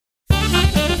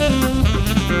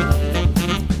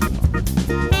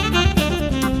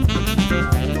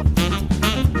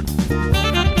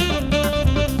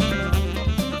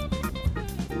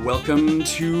Welcome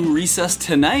to Recess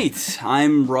Tonight.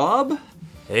 I'm Rob.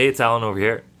 Hey, it's Alan over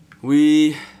here.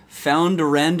 We found a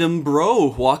random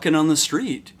bro walking on the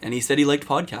street, and he said he liked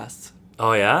podcasts.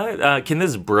 Oh yeah? Can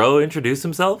this bro introduce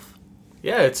himself?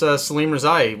 Yeah, it's Salim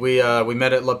Razai. We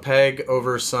met at La Peg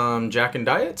over some Jack and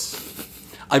Diets.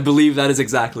 I believe that is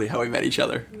exactly how we met each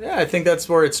other. Yeah, I think that's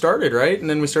where it started, right? And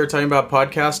then we started talking about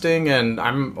podcasting, and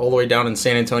I'm all the way down in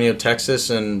San Antonio, Texas,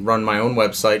 and run my own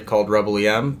website called Rebel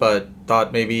EM, but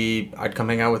thought maybe I'd come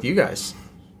hang out with you guys.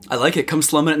 I like it. Come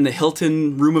slum it in the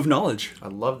Hilton Room of Knowledge. I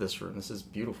love this room. This is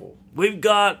beautiful. We've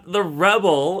got the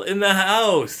Rebel in the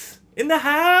house. In the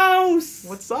house!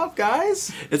 What's up,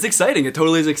 guys? It's exciting. It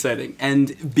totally is exciting.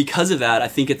 And because of that, I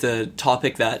think it's a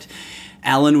topic that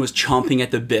Alan was chomping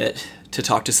at the bit to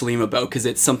talk to Salim about, because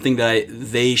it's something that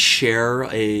they share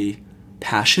a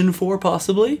passion for,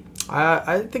 possibly.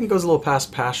 I think it goes a little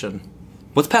past passion.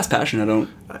 What's past passion? I don't...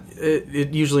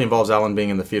 It usually involves Alan being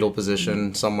in the fetal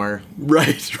position somewhere.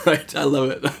 Right. I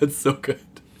love it. That's so good.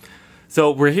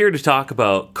 So we're here to talk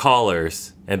about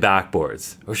collars and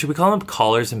backboards. Or should we call them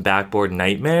collars and backboard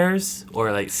nightmares?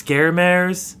 Or like scare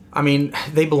mares? I mean,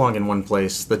 they belong in one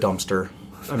place, the dumpster.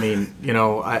 I mean,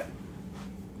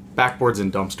 backboards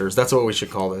and dumpsters. That's what we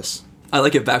should call this. I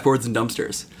like it, backboards and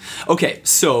dumpsters. Okay,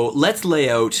 so let's lay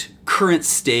out current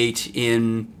state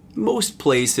in most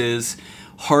places.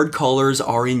 Hard collars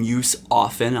are in use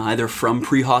often, either from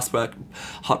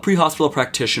pre-hospital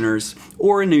practitioners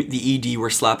or in the ED we're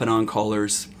slapping on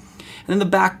collars. And in the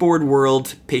backboard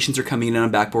world, patients are coming in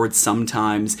on backboards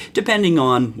sometimes, depending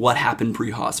on what happened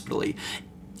pre-hospitally.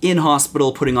 In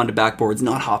hospital, putting onto backboards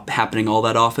not happening all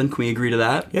that often. Can we agree to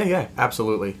that? Yeah,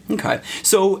 absolutely. Okay.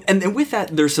 So, and with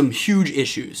that, there's some huge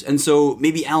issues. And so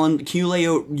maybe, Alan, can you lay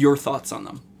out your thoughts on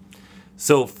them?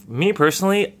 So, me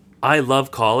personally, I love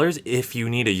collars if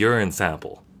you need a urine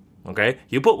sample. Okay?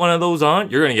 You put one of those on,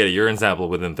 you're going to get a urine sample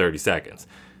within 30 seconds.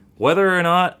 Whether or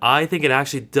not I think it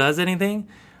actually does anything,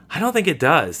 I don't think it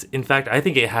does. In fact, I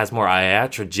think it has more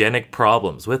iatrogenic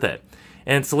problems with it.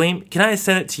 And Salim, can I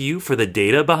send it to you for the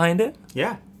data behind it?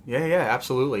 Yeah,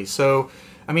 absolutely. So,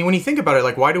 I mean, when you think about it,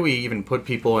 like, why do we even put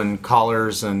people in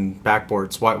collars and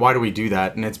backboards? Why do we do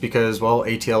that? And it's because, well,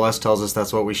 ATLS tells us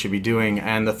that's what we should be doing.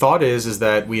 And the thought is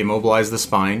that we immobilize the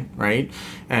spine, right?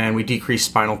 And we decrease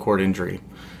spinal cord injury.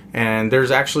 And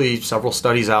there's actually several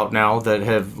studies out now that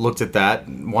have looked at that.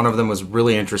 One of them was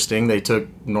really interesting. They took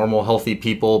normal, healthy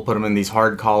people, put them in these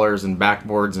hard collars and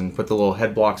backboards and put the little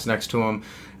head blocks next to them.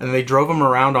 And they drove them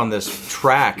around on this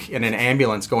track in an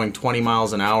ambulance going 20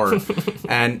 miles an hour.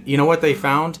 And you know what they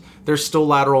found? There's still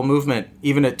lateral movement,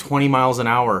 even at 20 miles an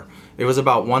hour. It was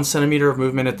about 1 centimeter of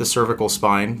movement at the cervical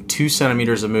spine, 2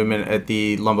 centimeters of movement at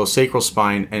the lumbosacral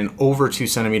spine, and over 2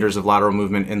 centimeters of lateral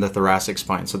movement in the thoracic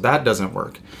spine. So that doesn't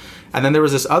work. And then there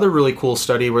was this other really cool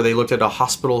study where they looked at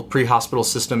a pre-hospital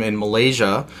system in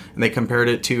Malaysia, and they compared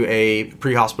it to a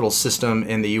pre-hospital system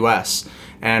in the US.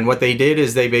 And what they did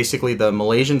is the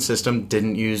Malaysian system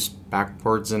didn't use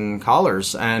backboards and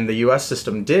collars, and the US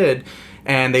system did.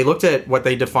 And they looked at what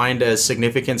they defined as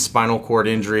significant spinal cord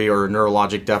injury or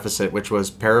neurologic deficit, which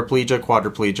was paraplegia,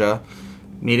 quadriplegia,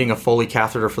 needing a Foley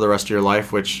catheter for the rest of your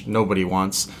life, which nobody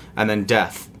wants, and then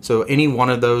death. So any one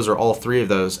of those or all three of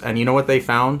those. And you know what they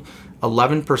found?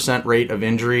 11% rate of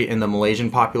injury in the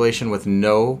Malaysian population with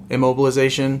no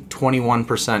immobilization,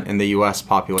 21% in the US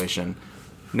population.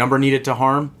 Number needed to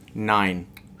harm, 9.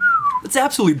 It's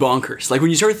absolutely bonkers. Like, when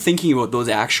you start thinking about those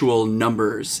actual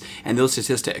numbers and those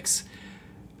statistics,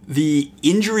 the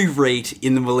injury rate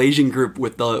in the Malaysian group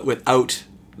without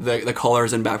the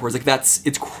collars and backboards, like,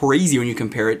 it's crazy when you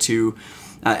compare it to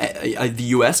the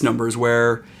US numbers,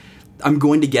 where I'm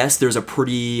going to guess there's a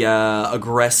pretty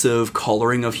aggressive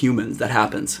collaring of humans that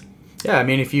happens. Yeah, I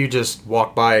mean, if you just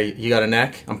walk by, you got a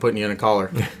neck, I'm putting you in a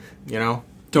collar,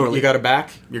 Totally. You got a back,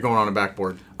 you're going on a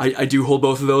backboard. I do hold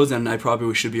both of those, and I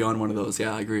probably should be on one of those.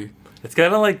 Yeah, I agree. It's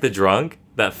kind of like the drunk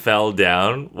that fell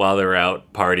down while they're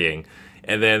out partying,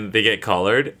 and then they get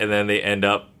collared, and then they end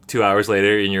up 2 hours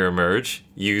later in your emerge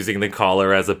using the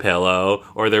collar as a pillow,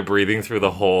 or they're breathing through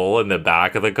the hole in the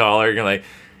back of the collar. You're like,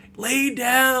 lay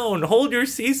down, hold your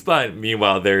C-spine.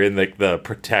 Meanwhile, they're in the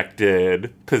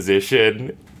protected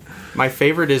position. My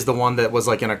favorite is the one that was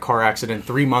like in a car accident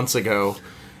 3 months ago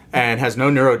and has no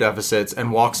neurodeficits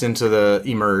and walks into the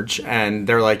emerge, and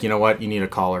they're like, you know what, you need a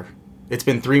collar. It's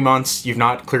been 3 months, you've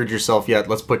not cleared yourself yet,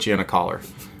 let's put you in a collar.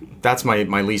 That's my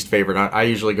least favorite. I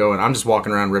usually go and I'm just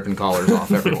walking around ripping collars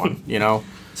off everyone,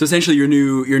 So essentially your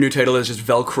new title is just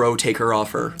Velcro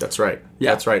taker-offer. That's right.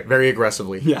 Yeah. That's right. Very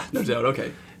aggressively. Yeah, no doubt.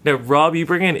 Okay. Now, Rob, you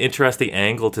bring an interesting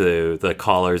angle to the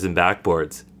collars and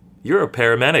backboards. You're a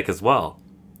paramedic as well.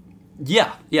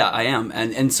 Yeah, I am.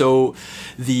 And so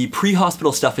the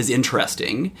pre-hospital stuff is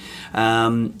interesting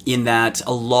in that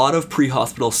a lot of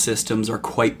pre-hospital systems are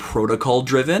quite protocol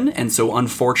driven. And so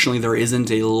unfortunately there isn't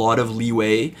a lot of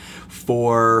leeway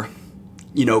for,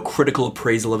 critical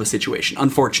appraisal of a situation,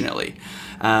 unfortunately.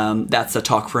 That's a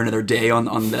talk for another day on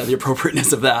the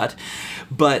appropriateness of that.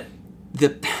 But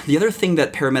the other thing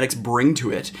that paramedics bring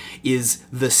to it is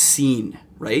the scene,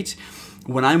 right?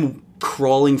 When I'm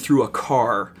crawling through a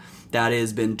car that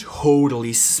has been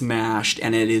totally smashed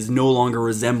and it is no longer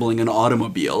resembling an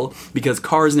automobile, because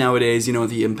cars nowadays,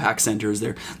 the impact centers,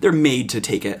 they're made to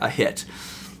take a hit.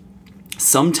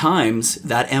 Sometimes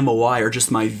that MOI or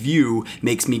just my view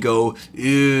makes me go,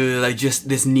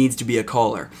 this needs to be a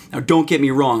collar. Now don't get me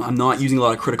wrong, I'm not using a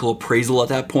lot of critical appraisal at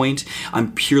that point.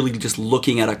 I'm purely just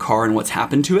looking at a car and what's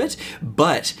happened to it,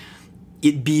 but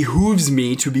it behooves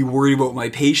me to be worried about my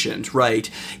patient, right?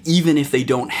 Even if they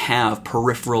don't have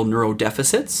peripheral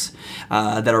neurodeficits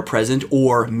that are present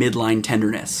or midline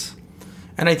tenderness.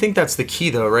 And I think that's the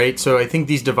key though, right? So I think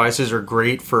these devices are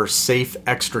great for safe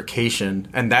extrication.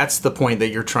 And that's the point that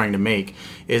you're trying to make,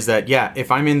 is that, if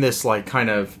I'm in this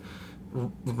kind of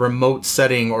remote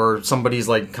setting or somebody's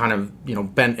kind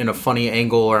of bent in a funny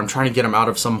angle, or I'm trying to get them out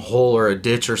of some hole or a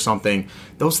ditch or something,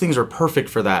 those things are perfect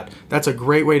for that. That's a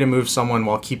great way to move someone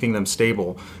while keeping them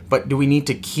stable. But do we need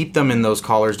to keep them in those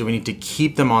collars? Do we need to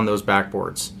keep them on those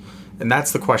backboards? And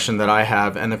that's the question that I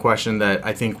have, and the question that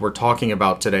I think we're talking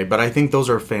about today. But I think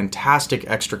those are fantastic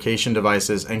extrication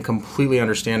devices, and completely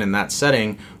understand in that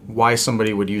setting why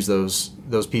somebody would use those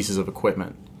pieces of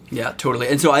equipment. Yeah, totally.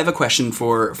 And so I have a question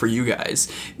for you guys,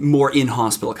 more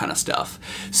in-hospital kind of stuff.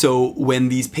 So when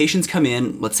these patients come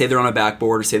in, let's say they're on a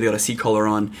backboard or say they got a seat collar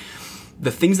on,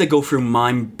 the things that go through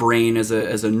my brain as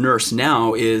a nurse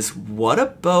now is, what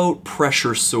about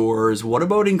pressure sores? What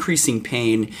about increasing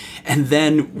pain? And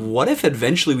then what if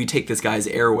eventually we take this guy's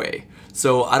airway?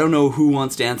 So I don't know who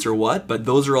wants to answer what, but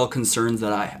those are all concerns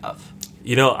that I have.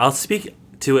 I'll speak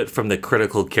to it from the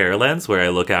critical care lens, where I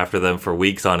look after them for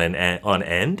weeks on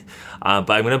end.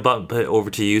 But I'm going to bump it over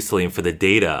to you, Salim, for the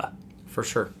data. For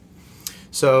sure.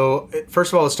 So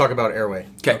first of all, let's talk about airway.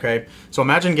 Okay. So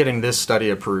imagine getting this study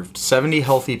approved. 70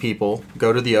 healthy people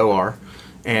go to the OR,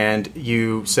 and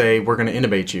you say, we're going to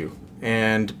intubate you.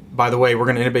 And by the way, we're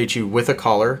going to intubate you with a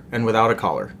collar and without a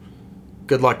collar.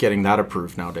 Good luck getting that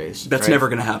approved nowadays. That's never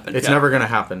going to happen. It's never going to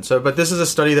happen. So, but this is a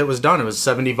study that was done. It was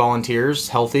 70 volunteers,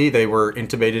 healthy. They were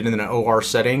intubated in an OR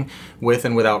setting with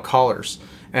and without collars.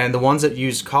 And the ones that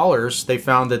used collars, they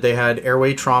found that they had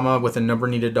airway trauma with a number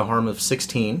needed to harm of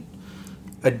 16.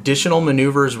 Additional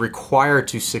maneuvers required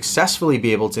to successfully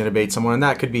be able to intubate someone, and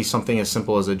that could be something as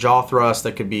simple as a jaw thrust.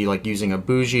 That could be like using a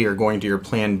bougie or going to your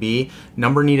plan B.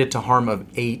 Number needed to harm of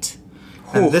 8.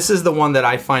 And this is the one that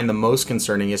I find the most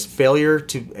concerning, is failure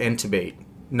to intubate,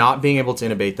 not being able to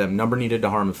intubate them. Number needed to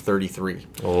harm of 33.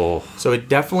 So it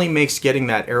definitely makes getting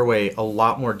that airway a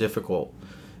lot more difficult.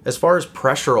 As far as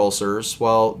pressure ulcers,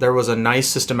 well, there was a nice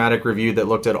systematic review that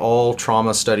looked at all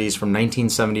trauma studies from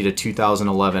 1970 to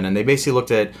 2011, and they basically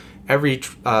looked at every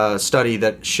study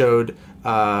that showed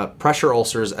pressure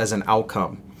ulcers as an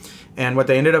outcome. And what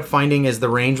they ended up finding is the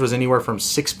range was anywhere from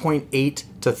 6.8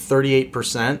 to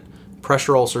 38%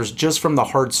 pressure ulcers just from the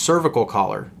hard cervical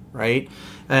collar, right?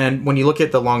 And when you look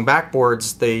at the long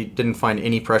backboards, they didn't find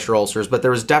any pressure ulcers, but there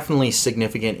was definitely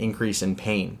significant increase in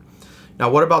pain.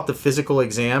 Now, what about the physical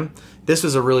exam? This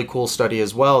was a really cool study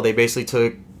as well. They basically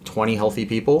took 20 healthy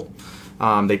people.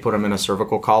 They put them in a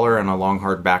cervical collar and a long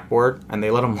hard backboard, and they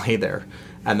let them lay there.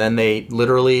 And then they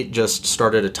literally just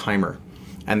started a timer.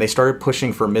 And they started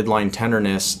pushing for midline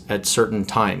tenderness at certain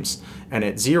times. And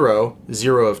at 0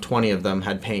 of 20 of them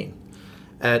had pain.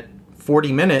 At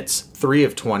 40 minutes, 3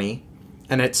 of 20.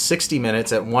 And at 60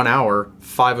 minutes, at 1 hour,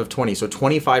 5 of 20. So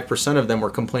 25% of them were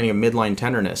complaining of midline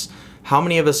tenderness. How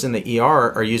many of us in the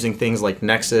ER are using things like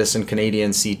Nexus and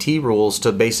Canadian CT rules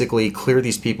to basically clear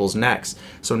these people's necks?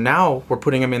 So now we're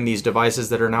putting them in these devices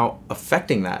that are now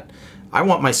affecting that. I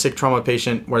want my sick trauma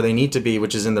patient where they need to be,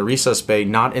 which is in the resus bay,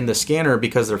 not in the scanner,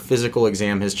 because their physical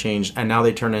exam has changed, and now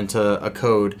they turn into a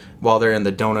code while they're in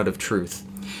the donut of truth.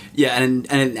 Yeah, and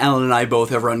Alan and I both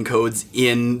have run codes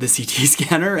in the CT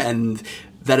scanner, and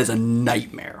that is a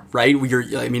nightmare, right?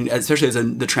 I mean, especially as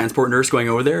the transport nurse going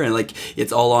over there, and like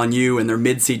it's all on you, and they're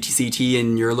mid CT,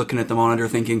 and you're looking at the monitor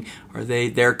thinking,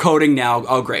 they're coding now?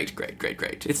 Oh, great.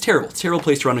 It's terrible. It's a terrible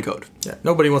place to run a code. Yeah,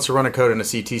 nobody wants to run a code in a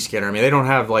CT scanner. I mean, they don't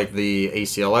have like the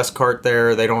ACLS cart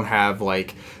there. They don't have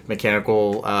like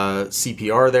mechanical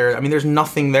CPR there. I mean, there's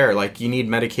nothing there. Like, you need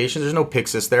medications. There's no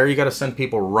Pyxis there. You got to send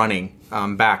people running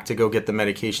back to go get the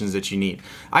medications that you need.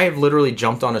 I have literally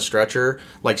jumped on a stretcher,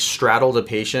 like straddled a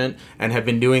patient, and have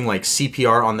been doing like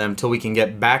CPR on them till we can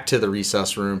get back to the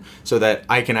recess room so that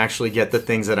I can actually get the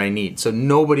things that I need. So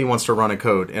nobody wants to run a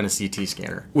code in a CT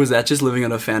scanner. Was that just living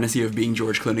on a fantasy of being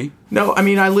George Clooney? No, I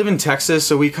mean, I live in Texas,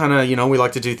 so we kind of, we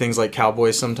like to do things like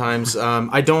cowboys sometimes.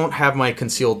 I don't have my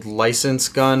concealed license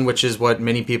gun, which is what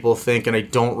many people think, and I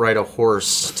don't ride a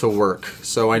horse to work.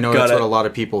 So I know that's what a lot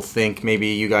of people think, maybe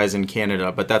you guys in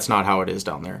Canada, but that's not how it is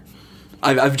down there.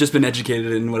 I've just been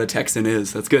educated in what a Texan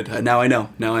is. That's good. Now I know.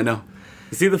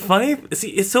 See,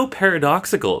 it's so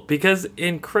paradoxical, because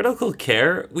in critical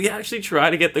care, we actually try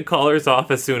to get the collars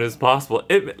off as soon as possible.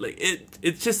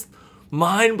 It's just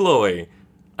mind-blowing.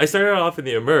 I started off in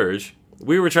the Emerge.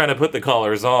 We were trying to put the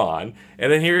collars on,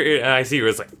 and then here in ICU,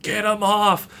 it's like, get them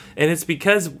off! And it's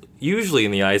because usually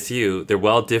in the ICU, they're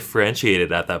well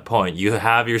differentiated at that point. You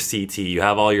have your CT, you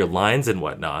have all your lines and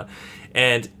whatnot,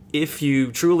 and if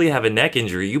you truly have a neck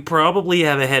injury, you probably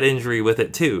have a head injury with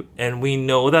it too. And we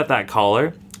know that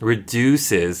collar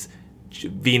reduces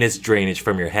venous drainage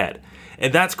from your head.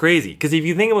 And that's crazy, because if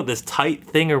you think about this tight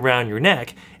thing around your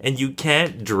neck and you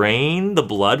can't drain the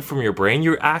blood from your brain,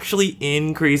 you're actually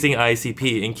increasing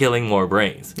ICP and killing more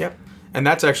brains. Yep. And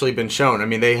that's actually been shown. I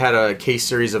mean, they had a case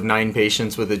series of 9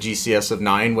 patients with a GCS of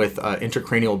 9 with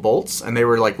intracranial bolts, and they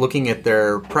were like looking at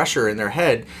their pressure in their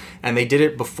head, and they did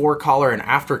it before collar and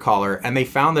after collar, and they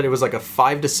found that it was like a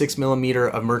 5 to 6 millimeter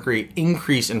of mercury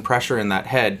increase in pressure in that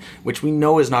head, which we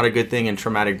know is not a good thing in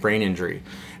traumatic brain injury.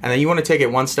 And then you want to take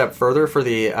it one step further for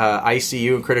the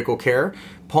ICU and critical care.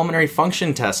 Pulmonary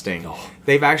function testing.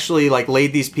 They've actually like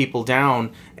laid these people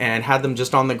down and had them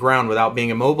just on the ground without being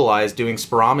immobilized doing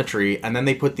spirometry, and then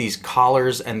they put these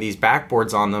collars and these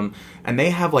backboards on them, and they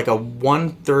have like a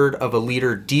 1/3 of a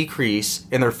liter decrease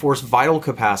in their forced vital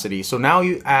capacity. So now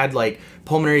you add like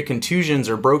pulmonary contusions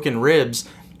or broken ribs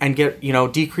and get,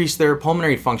 decrease their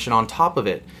pulmonary function on top of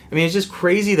it. I mean, it's just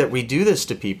crazy that we do this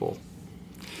to people.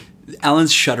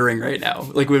 Alan's shuddering right now.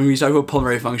 Like, when we talk about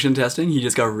pulmonary function testing, he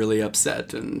just got really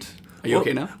upset. And are you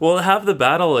okay now? Well, half the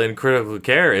battle in critical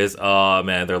care is, oh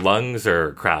man, their lungs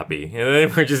are crappy, and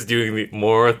then we're just doing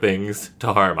more things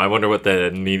to harm. I wonder what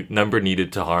the number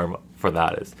needed to harm for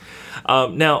that is.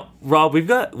 Now, Rob, we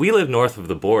live north of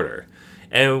the border,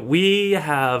 and we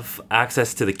have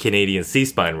access to the Canadian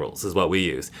C-spine rules is what we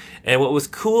use. And what was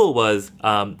cool was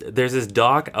there's this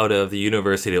doc out of the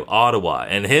University of Ottawa,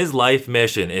 and his life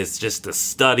mission is just to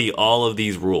study all of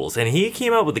these rules. And he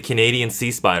came out with the Canadian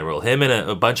C-spine rule, him and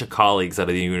a bunch of colleagues out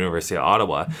of the University of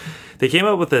Ottawa. They came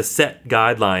up with a set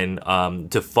guideline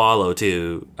to follow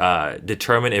to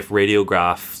determine if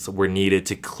radiographs were needed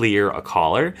to clear a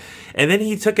collar. And then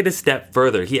he took it a step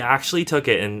further. He actually took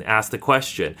it and asked the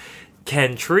question,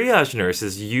 can triage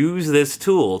nurses use this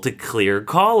tool to clear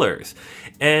collars?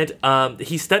 And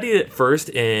he studied it first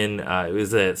in, it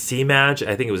was a CMAG,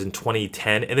 I think it was in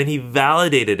 2010, and then he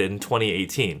validated it in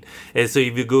 2018. And so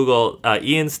if you Google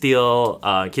Ian Steele,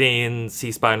 Canadian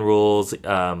C-spine rules,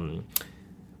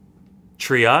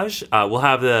 triage, we'll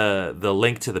have the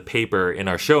link to the paper in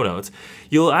our show notes.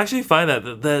 You'll actually find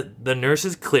that the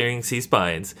nurses clearing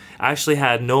C-spines actually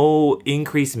had no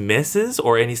increased misses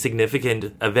or any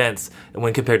significant events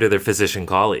when compared to their physician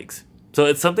colleagues. So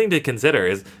it's something to consider,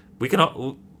 is we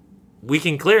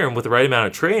can clear them with the right amount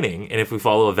of training, and if we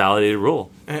follow a validated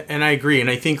rule. And I agree. And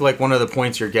I think like one of the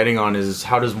points you're getting on is,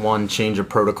 how does one change a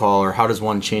protocol, or how does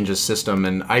one change a system?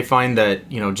 And I find that,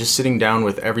 just sitting down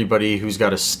with everybody who's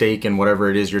got a stake in whatever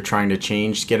it is you're trying to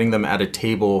change, getting them at a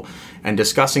table and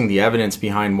discussing the evidence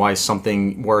behind why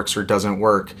something works or doesn't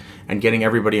work, and getting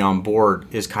everybody on board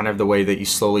is kind of the way that you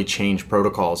slowly change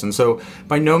protocols. And so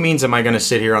by no means am I going to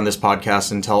sit here on this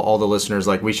podcast and tell all the listeners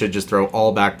like we should just throw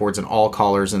all backboards and all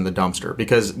collars in the dumpster,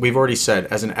 because we've already said,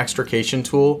 as an extrication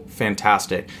tool,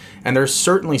 fantastic. And there's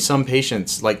certainly some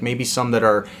patients, like maybe some that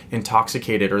are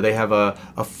intoxicated, or they have a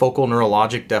focal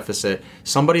neurologic deficit,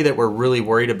 somebody that we're really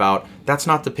worried about. That's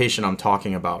not the patient I'm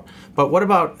talking about. But what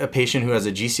about a patient who has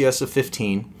a GCS of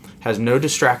 15, has no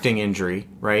distracting injury,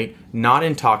 right? Not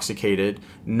intoxicated,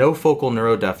 no focal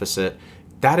neurodeficit?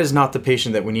 That is not the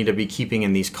patient that we need to be keeping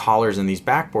in these collars and these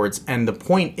backboards. And the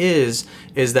point is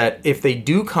that if they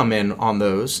do come in on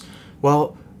those,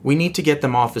 well, we need to get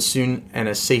them off as soon and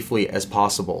as safely as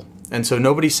possible. And so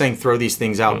nobody's saying throw these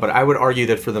things out, but I would argue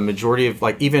that for the majority of,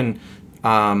 like, even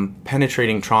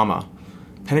penetrating trauma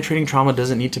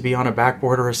doesn't need to be on a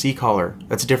backboard or a C-collar.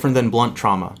 That's different than blunt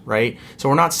trauma, right? So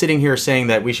we're not sitting here saying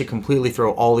that we should completely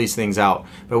throw all these things out,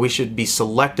 but we should be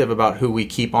selective about who we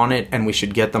keep on it, and we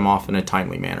should get them off in a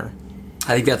timely manner.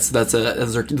 I think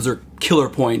those are killer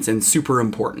points and super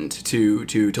important to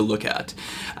look at.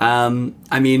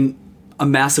 I mean, a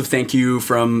massive thank you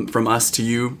from us to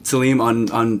you, Salim,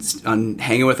 on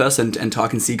hanging with us and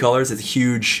talking C-collars. It's a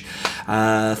huge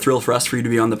thrill for us for you to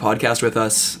be on the podcast with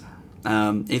us.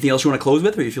 Anything else you want to close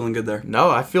with, or are you feeling good there?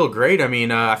 No, I feel great. I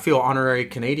mean, I feel honorary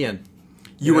Canadian.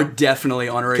 You were definitely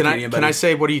honorary Canadian. Can I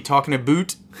say, what are you talking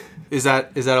about? Is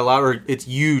that allowed, or it's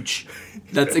huge?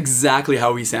 That's exactly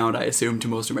how we sound, I assume, to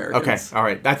most Americans. Okay, all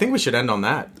right. I think we should end on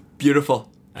that. Beautiful.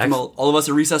 From all of us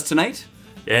at Recess tonight.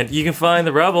 And you can find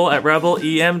The Rebel at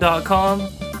rebelem.com.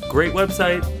 Great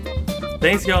website.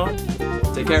 Thanks, y'all.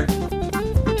 Take care.